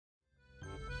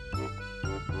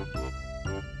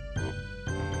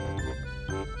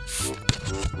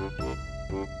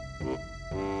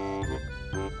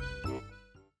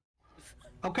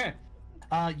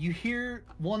You hear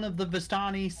one of the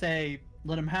Vistani say,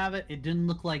 let him have it. It didn't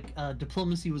look like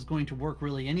diplomacy was going to work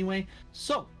really anyway.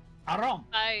 So, Aron,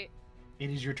 it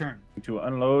is your turn. To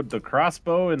unload the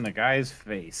crossbow in the guy's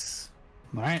face.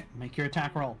 All right, make your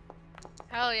attack roll.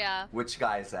 Hell yeah. Which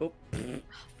guy is that?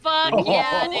 Fuck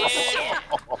yeah, dude.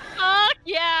 Fuck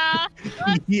yeah.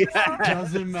 Yeah.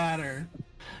 Doesn't matter.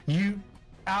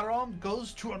 Aron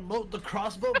goes to unload the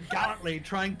crossbow gallantly,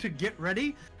 trying to get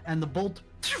ready, and the bolt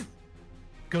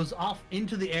goes off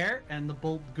into the air, and the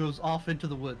bolt goes off into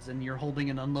the woods, and you're holding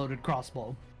an unloaded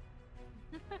crossbow.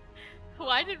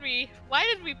 Why did we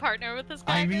partner with this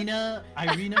guy? Irina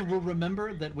will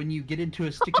remember that when you get into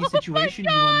a sticky situation,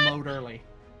 you unload early.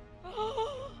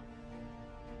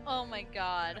 Oh my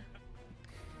god.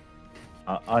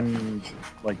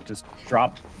 Just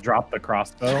drop the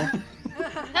crossbow.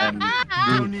 And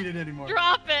you don't need it anymore.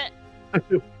 Drop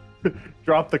it.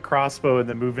 Drop the crossbow and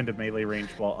then move into melee range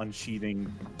while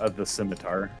unsheathing the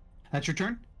scimitar. That's your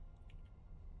turn?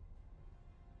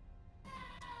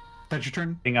 That's your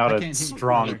turn? Putting out a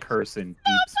strong curse in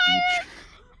deep speech.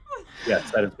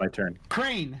 Yes, that is my turn.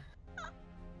 Crane.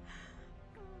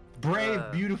 Brave,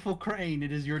 beautiful Crane,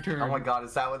 it is your turn. Oh my god,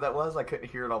 is that what that was? I couldn't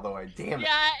hear it all the way. Damn it.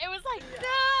 Yeah, it was like,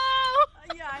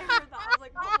 no! Yeah, I heard that. I was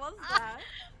like, what was that?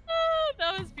 Oh,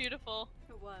 that was beautiful.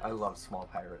 It was. I love small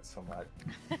pirates so much.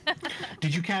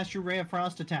 Did you cast your Ray of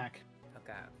Frost attack?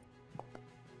 Okay.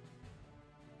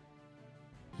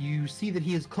 You see that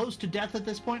he is close to death at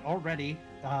this point already,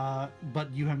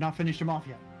 but you have not finished him off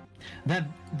yet. That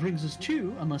brings us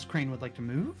to, unless Crane would like to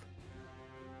move.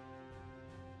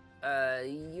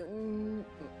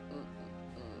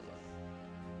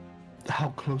 How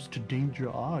close to danger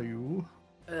are you?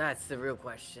 That's the real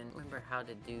question. Remember how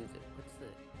to do what's the...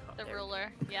 The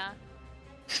ruler, yeah.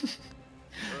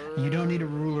 You don't need a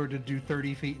ruler to do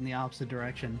 30 feet in the opposite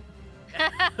direction.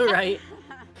 Right.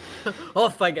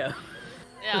 Off I go.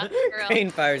 Yeah, Crane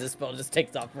fires a spell, just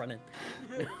takes off running.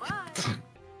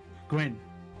 Gwen,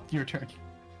 your turn.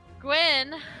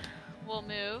 Gwen will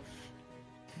move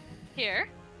here,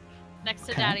 next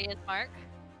to Daddy is Mark.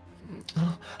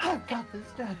 I've got this,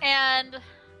 Dad. And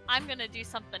I'm gonna do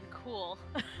something cool.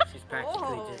 She's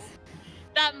practically just...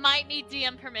 That might need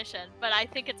DM permission, but I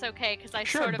think it's okay because I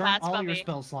sort of burn asked all Bubby. your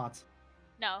spell slots.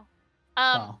 No.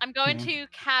 I'm going to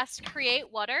cast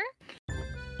Create Water.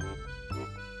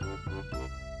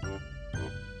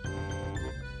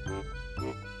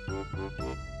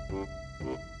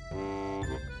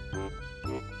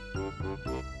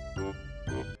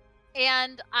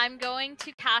 And I'm going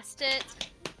to cast it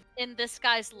in this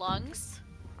guy's lungs.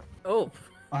 Oh.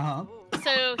 Uh-huh.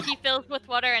 So he fills with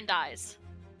water and dies.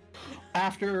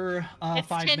 After it's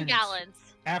 5 10 minutes. gallons.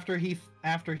 After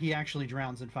he actually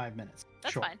drowns in 5 minutes.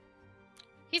 That's sure. fine.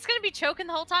 He's gonna be choking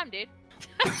the whole time, dude.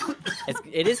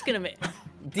 It is gonna make...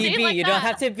 DB, like you don't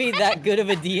have to be that good of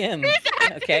a DM.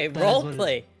 Okay, role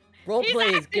play. Role play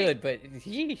is good, but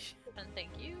yeesh. Thank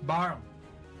you. Barum.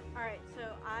 Alright, so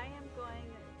I am going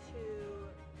to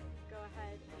go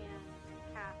ahead and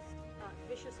cast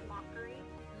Vicious Mockery.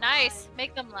 Nice.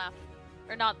 Make them laugh.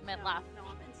 Or not laugh. No,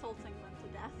 I'm insulting them to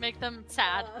death. Make them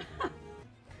sad.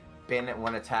 Bandit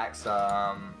one attacks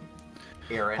Aron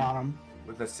Bottom.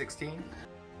 with a 16.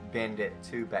 Bandit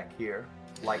 2 back here.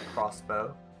 Light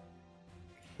crossbow.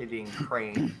 Hitting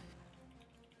Crane.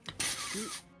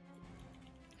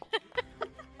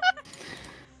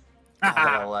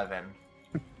 At 11.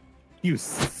 You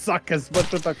suck as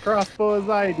much with a crossbow as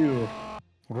I do.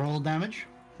 Roll damage.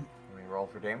 Let me roll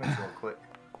for damage real quick.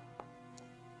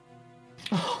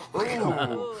 Ooh.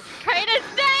 Crane is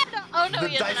dead! Oh no, The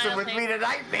he dice are with isn't. me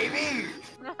tonight, baby!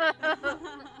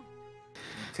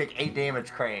 Take 8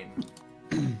 damage, Crane.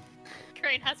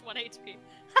 Crane has 1 HP.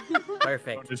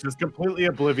 Perfect. He's just completely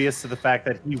oblivious to the fact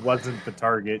that he wasn't the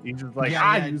target. He's just like,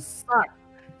 Yeah, you suck.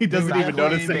 He doesn't even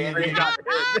notice that Crane got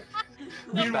hit.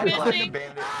 You Back like missing.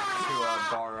 Bandit to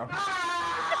Barum.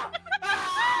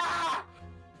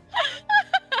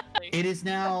 It is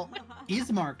now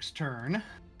Ismark's turn.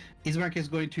 Ismark is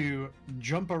going to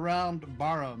jump around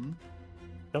Barum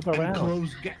and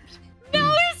close gaps.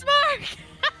 No, Ismark!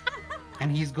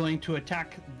 And he's going to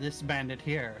attack this bandit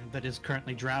here that is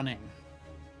currently drowning.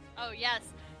 Oh yes.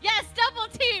 Yes, double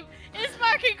team!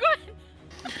 Ismark and Gwen!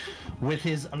 With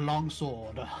his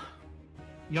longsword.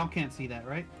 Y'all can't see that,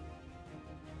 right?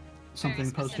 Something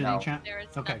Very posted in specific. chat? There is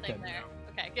Okay, nothing good. there.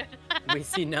 Okay, good. We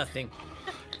see nothing.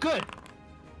 Good!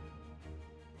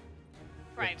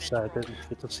 Private. So I didn't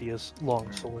get to see his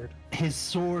long sword. His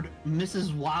sword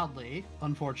misses wildly,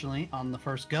 unfortunately, on the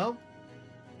first go.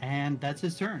 And that's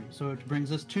his turn. So it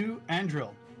brings us to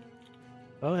Andril.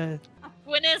 Go ahead.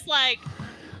 Gwen is like,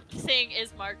 seeing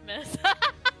Ismark miss.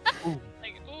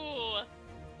 Like, ooh.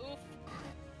 Oof.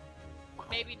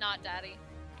 Maybe not, Daddy.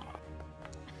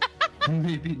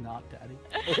 Maybe not, Daddy.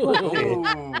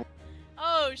 Ooh.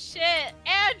 Oh shit!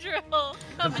 Andrew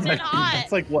coming in hot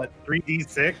It's like what,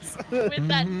 3d6? with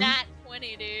that Mhm. nat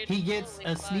 20, dude. He gets Holy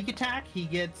a fuck. sneak attack, he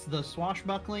gets the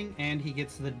swashbuckling, and he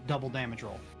gets the double damage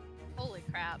roll. Holy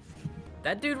crap.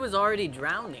 That dude was already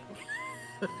drowning.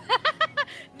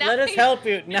 Now Let us he's help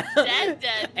you. Now,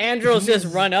 dead. Andrew's just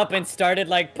run up and started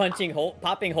like popping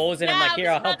holes in him. Yeah, Like, I here,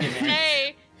 I'll was help about you, to man.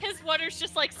 say, his water's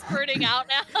just like spurting out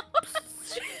now.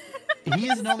 He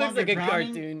is no Looks longer like a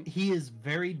drowning. cartoon. He is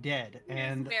very dead,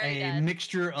 and very a dead.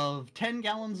 mixture of 10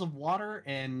 gallons of water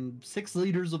and 6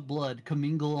 liters of blood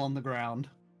commingle on the ground.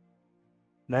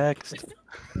 Next.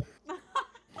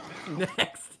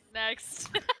 Next. Next.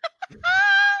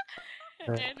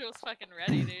 Andrew's fucking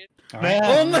ready, dude. All Man.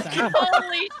 Oh my Thank- God.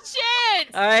 Holy shit!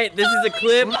 All right, this is a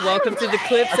clip. Welcome to the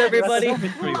clips, everybody.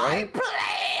 Right?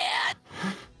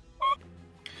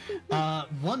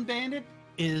 One bandit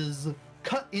is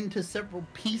cut into several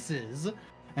pieces,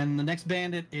 and the next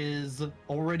bandit is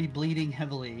already bleeding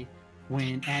heavily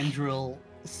when Andril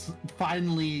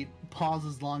finally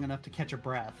pauses long enough to catch a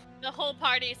breath. The whole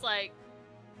party's like.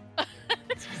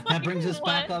 It's just That like, brings us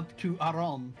back what? up to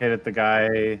Aron. Hit at the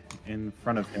guy in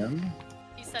front of him.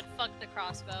 He said, "Fuck the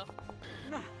crossbow."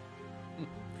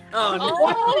 Oh, no.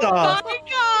 Oh my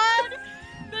god!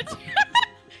 The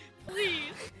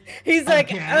Please. He's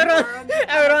like, Again?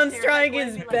 Aron's trying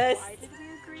his best. Why did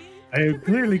we agree? I am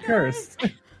clearly cursed.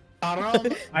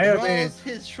 Aron I have draws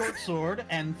his short sword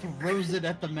and throws it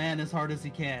at the man as hard as he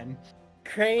can.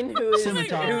 Crane, who is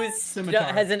Scimitar.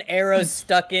 Scimitar. has an arrow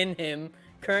stuck in him,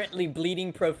 currently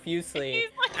bleeding profusely. He's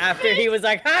like, After he was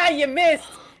like, "Ha, you missed!"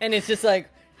 And it's just like,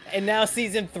 and now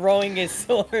sees him throwing his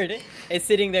sword. Is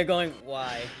sitting there going,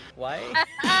 "Why? Why?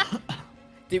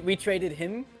 Did we traded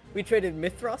him? We traded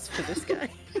Mithras for this guy?"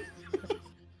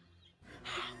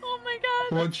 Oh my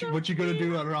god. that's so What you gonna sweet.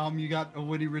 do, Aram? You got a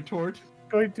witty retort?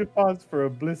 Going to pause for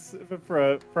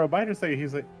a minor second.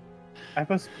 He's like, I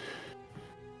must.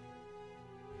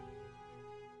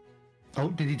 Oh,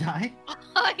 did he die?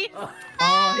 Oh,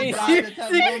 Oh, he He, died at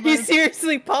that he moment.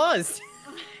 seriously paused.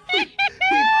 He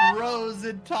froze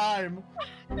in time.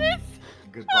 this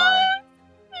Goodbye.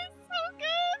 is so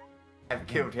good. I've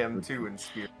killed him too in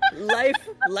spirit.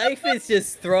 Life is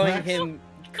just throwing Rex- him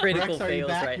critical Rex, are you fails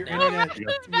back? right Your now.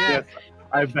 internet- Yes,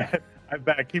 I'm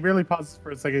back. He really pauses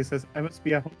for a second. He says, I must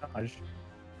be a homage.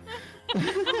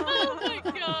 Oh my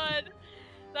god.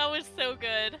 That was so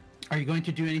good. Are you going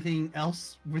to do anything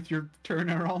else with your turn,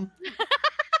 Aram?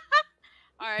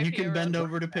 Alright, You can bend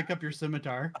over to pick up your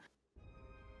scimitar.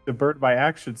 To burn my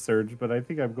action surge, but I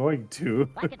think I'm going to.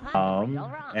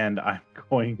 And I'm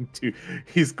going to.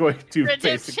 He's going to Redemption.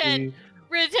 basically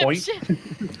point.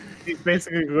 Redemption. He's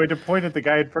basically going to point at the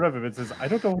guy in front of him and says, I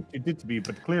don't know what you did to me,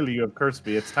 but clearly you have cursed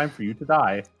me. It's time for you to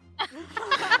die.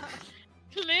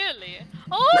 Clearly.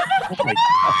 Oh Oh my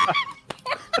god.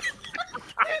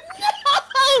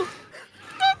 no!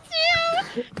 That's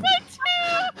you! That's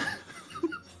you!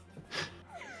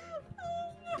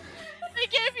 They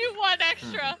gave you one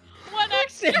extra. One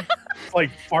extra. It's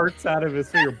like farts out of his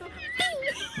finger.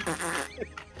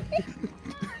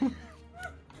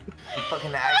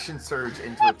 Fucking action surge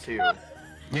into a 2.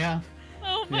 Yeah.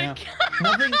 Oh my Yeah.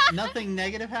 god. Nothing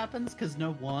negative happens because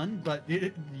no one, but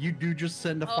you do just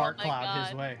send a Oh fart my cloud his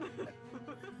God. way.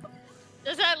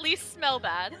 Does that at least smell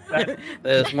bad?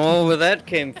 There's more where that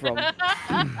came from.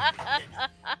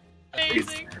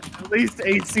 Amazing. At least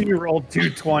AC rolled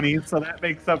 220, so that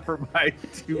makes up for my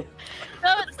 2.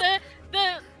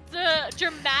 The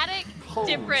dramatic Holy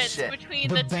difference shit. between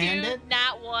The the bandit? two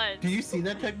nat ones. Do you see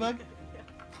that, Tech Bug?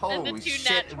 And the Holy two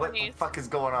shit, nat what the 20s. fuck is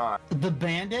going on? The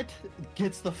bandit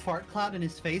gets the fart cloud in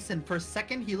his face, and for a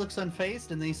second he looks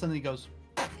unfazed, and then he suddenly goes,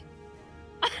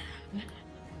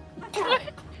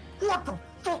 "What the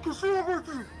fuck is wrong with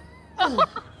you?"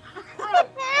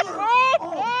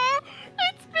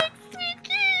 It's been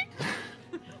sneaky!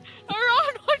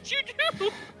 Aron, what'd you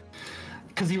do?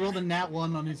 Because he rolled a nat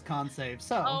 1 on his con save.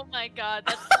 So, Oh my god,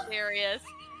 that's hilarious.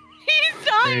 He's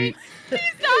dying! He's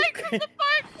dying from the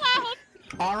fart cloud!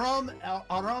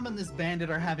 Aram and this bandit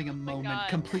are having a moment God.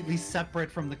 completely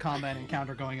separate from the combat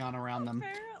encounter going on around them.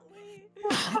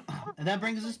 Apparently. And that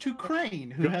brings us to Crane,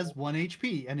 who has 1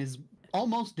 HP and is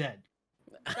almost dead.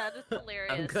 That is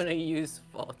hilarious. I'm gonna use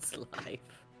false life.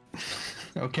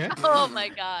 Okay. Oh my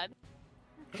god.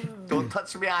 Don't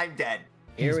touch me, I'm dead.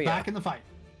 Here He's we back are. in the fight.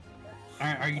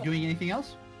 Are you doing anything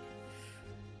else?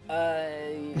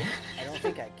 I don't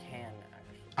think I can.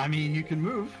 Actually. I mean, you can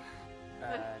move.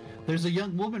 There's a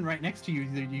young woman right next to you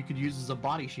that you could use as a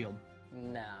body shield.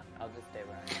 Nah, I'll just stay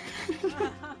where I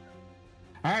am.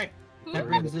 All right, that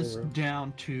brings us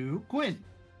down to Gwyn.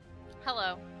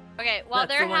 Hello. Okay, while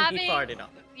That's they're the one having he farted on.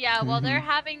 yeah, while they're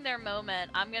having their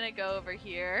moment, I'm gonna go over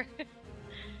here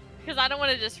because I don't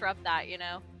want to disrupt that, you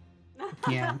know.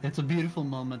 Yeah, it's a beautiful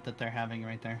moment that they're having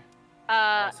right there. So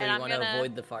And you I'm want gonna to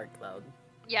avoid the fart cloud.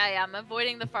 Yeah, I'm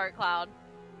avoiding the fart cloud.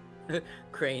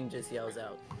 Crane just yells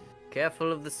out,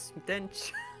 "Careful of the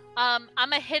stench." I'm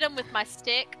gonna hit him with my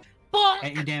stick. Bonk!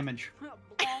 At your damage. Bonk.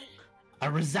 A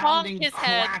resounding his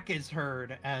head. crack is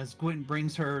heard as Gwyn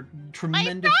brings her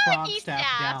tremendous frog froggy staff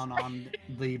staff. down on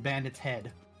the bandit's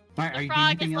head. Alright, The are you doing frog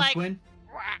anything is else, like- Gwyn?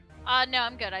 No,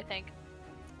 I'm good, I think.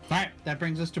 Alright, that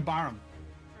brings us to Barum.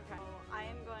 Okay. So I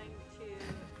am going to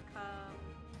come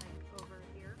like over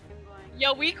here. I'm going.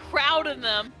 Yo, we crowded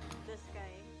them. This guy.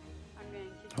 I'm going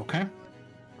to. Do, Okay.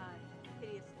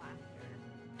 hideous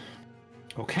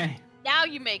laughter. Okay. Now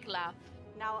you make laugh.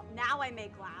 Now I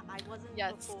make laugh. I wasn't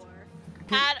Yes. before.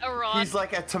 At Aron. He's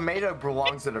like a tomato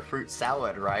belongs in a fruit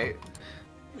salad, right?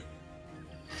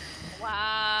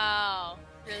 Wow.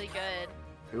 Really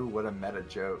good. Ooh, what a meta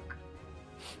joke.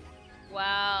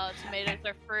 Wow, tomatoes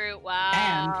are fruit.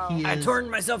 Wow. And he I is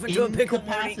turned myself into a pickle,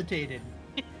 Morty. incapacitated.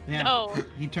 Yeah, No.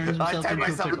 he turns I himself turned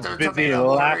into myself a pickle. into a Busy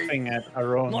tomato, laughing at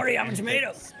Aron. Morty, I'm a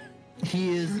tomato.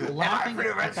 He is laughing fruit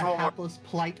or at the vegetable? hapless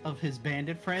plight of his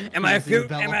bandit friend. Am who I a is fruit?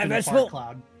 enveloped Am I a in fart vegetable?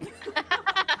 Cloud.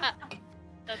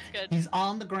 That's good. He's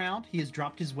on the ground. He has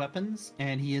dropped his weapons,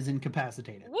 and he is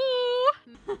incapacitated.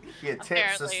 Woo! He attempts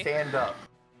to Apparently. stand up.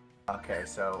 Okay,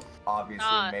 so obviously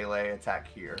melee attack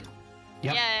here.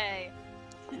 Yep. Yay.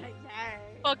 Yay.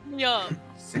 Fuck me up.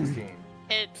 16.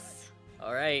 Hits.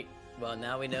 All right. Well,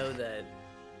 now we know that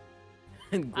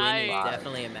Gwyn is I-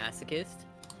 definitely a masochist.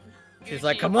 She's Gucci.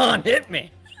 like, "Come on, hit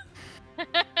me."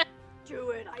 Do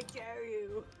it. I dare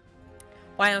you.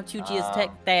 Why don't you just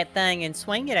take that thing and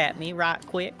swing it at me right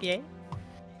quick, yeah?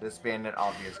 This bandit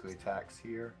obviously attacks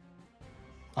here.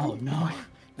 Oh no.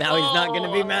 Now he's not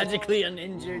gonna be Oh. magically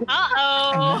uninjured.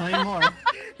 Uh-oh. Not anymore.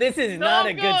 This is not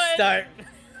a good good. start.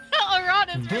 Aron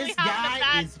is really This having a guy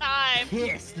bad is time.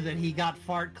 pissed that he got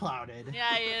fart clouded.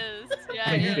 Yeah, he is. Yeah,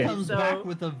 And he he is. comes So- back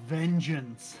with a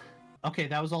vengeance. Okay,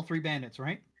 that was all 3 bandits,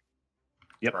 right?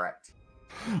 Yep. Correct.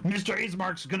 Mr.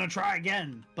 Ismark's gonna try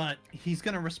again, but he's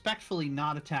gonna respectfully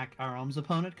not attack Aram's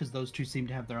opponent because those two seem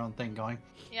to have their own thing going.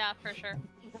 Yeah, for sure.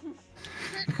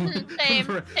 Same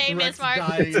Rex Ismark.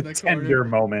 dying It's in a the tender corner.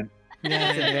 moment. Yeah,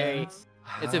 It's a yeah, very- yeah.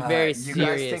 It's a very You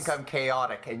guys serious. think I'm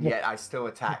chaotic, and yet I still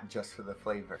attack just for the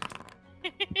flavor.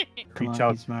 Come Reach on,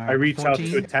 out. Ismark. I reach out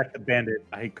 14? to attack the bandit.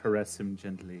 I caress him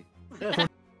gently.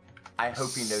 I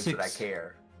hope he knows that I 6.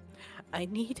 care. I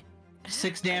need.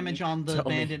 6 damage on the Tell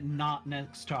me. bandit not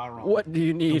next to Aram. What do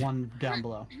you The need? one down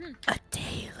below. A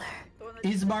tailor. The one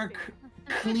that's Ismark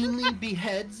cleanly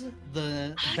beheads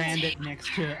the bandit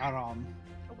next to Aram,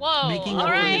 Whoa, making up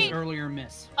for his alright. earlier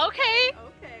miss. Okay.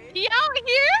 Okay. He out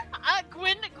here?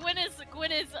 Gwyn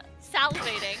is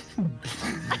salivating.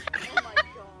 Oh my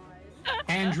god.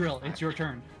 Andril, it's your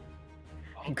turn.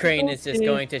 Crane is just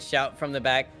going to shout from the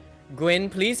back, "Gwyn,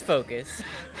 please focus."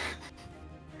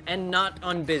 And not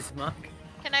on Bismarck.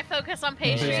 Can I focus on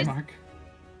pastries? Bismarck.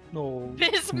 No.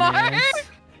 Bismarck? Miss.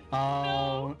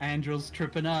 Oh, Andril's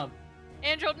tripping up.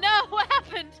 Andrew, no, what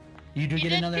happened? You do You get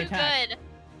did another too attack. good.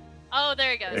 Oh,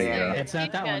 there he goes. Yeah. There he goes. It's not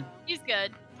He's that good. one. He's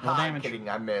good. Roll Hot damage. kidding,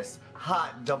 I miss.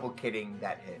 Hot double kidding,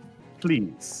 that hit.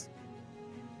 Please.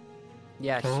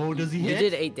 Yeah. Oh, does he You hit?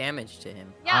 did 8 damage to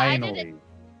him. Yeah, I did it.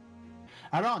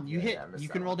 Finally. Aron, you Yeah, hit. I missed You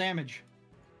that can one. roll damage.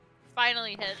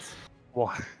 Finally hits.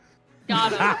 What?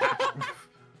 Got him.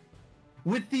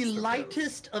 With the So close.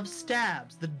 lightest of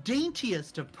stabs, the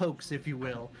daintiest of pokes, if you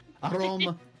will,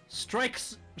 Aram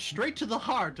strikes straight to the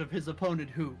heart of his opponent,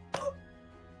 who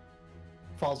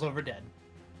falls over dead.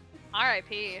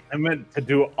 R.I.P. I meant to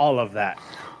do all of that.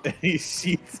 He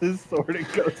sheaths his sword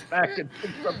and goes back and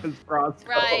picks up his crossbow.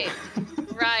 Right.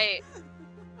 Right.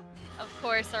 Of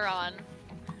course, Aron.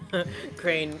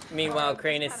 Crane, meanwhile,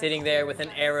 Crane is sitting there with an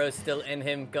arrow still in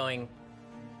him, going,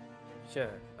 "Sure,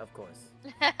 of course."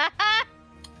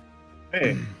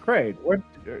 Hey, Craig, where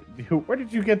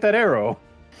did you get that arrow?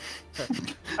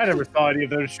 I never saw any of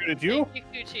those shoot at you. Thank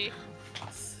you, Coochie.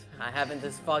 I haven't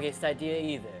the foggiest idea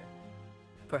either.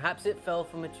 Perhaps it fell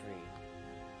from a tree.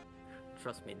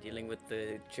 Trust me, dealing with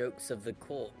the jokes of the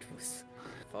court was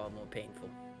far more painful.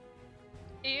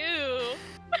 Ew.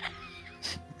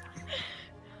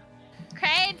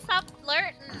 Crane, stop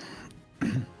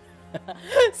flirting.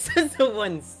 Says the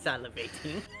one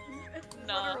salivating.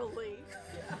 No. Literally.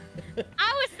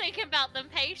 I was thinking about them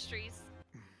pastries.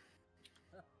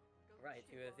 Right,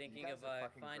 you were people. thinking guys of are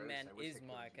fucking Fine gross, Man I wish I couldn't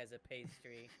Ismark do as a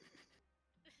pastry.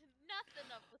 Nothing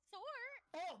of the sort.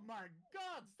 Oh my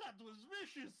god, that was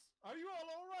vicious! Are you all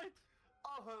alright?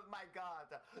 Oh my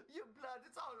god, your blood,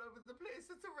 it's all over the place.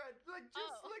 It's a red, like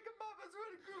just Oh. like a mama's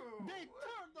red goo. They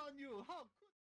turned on you! How could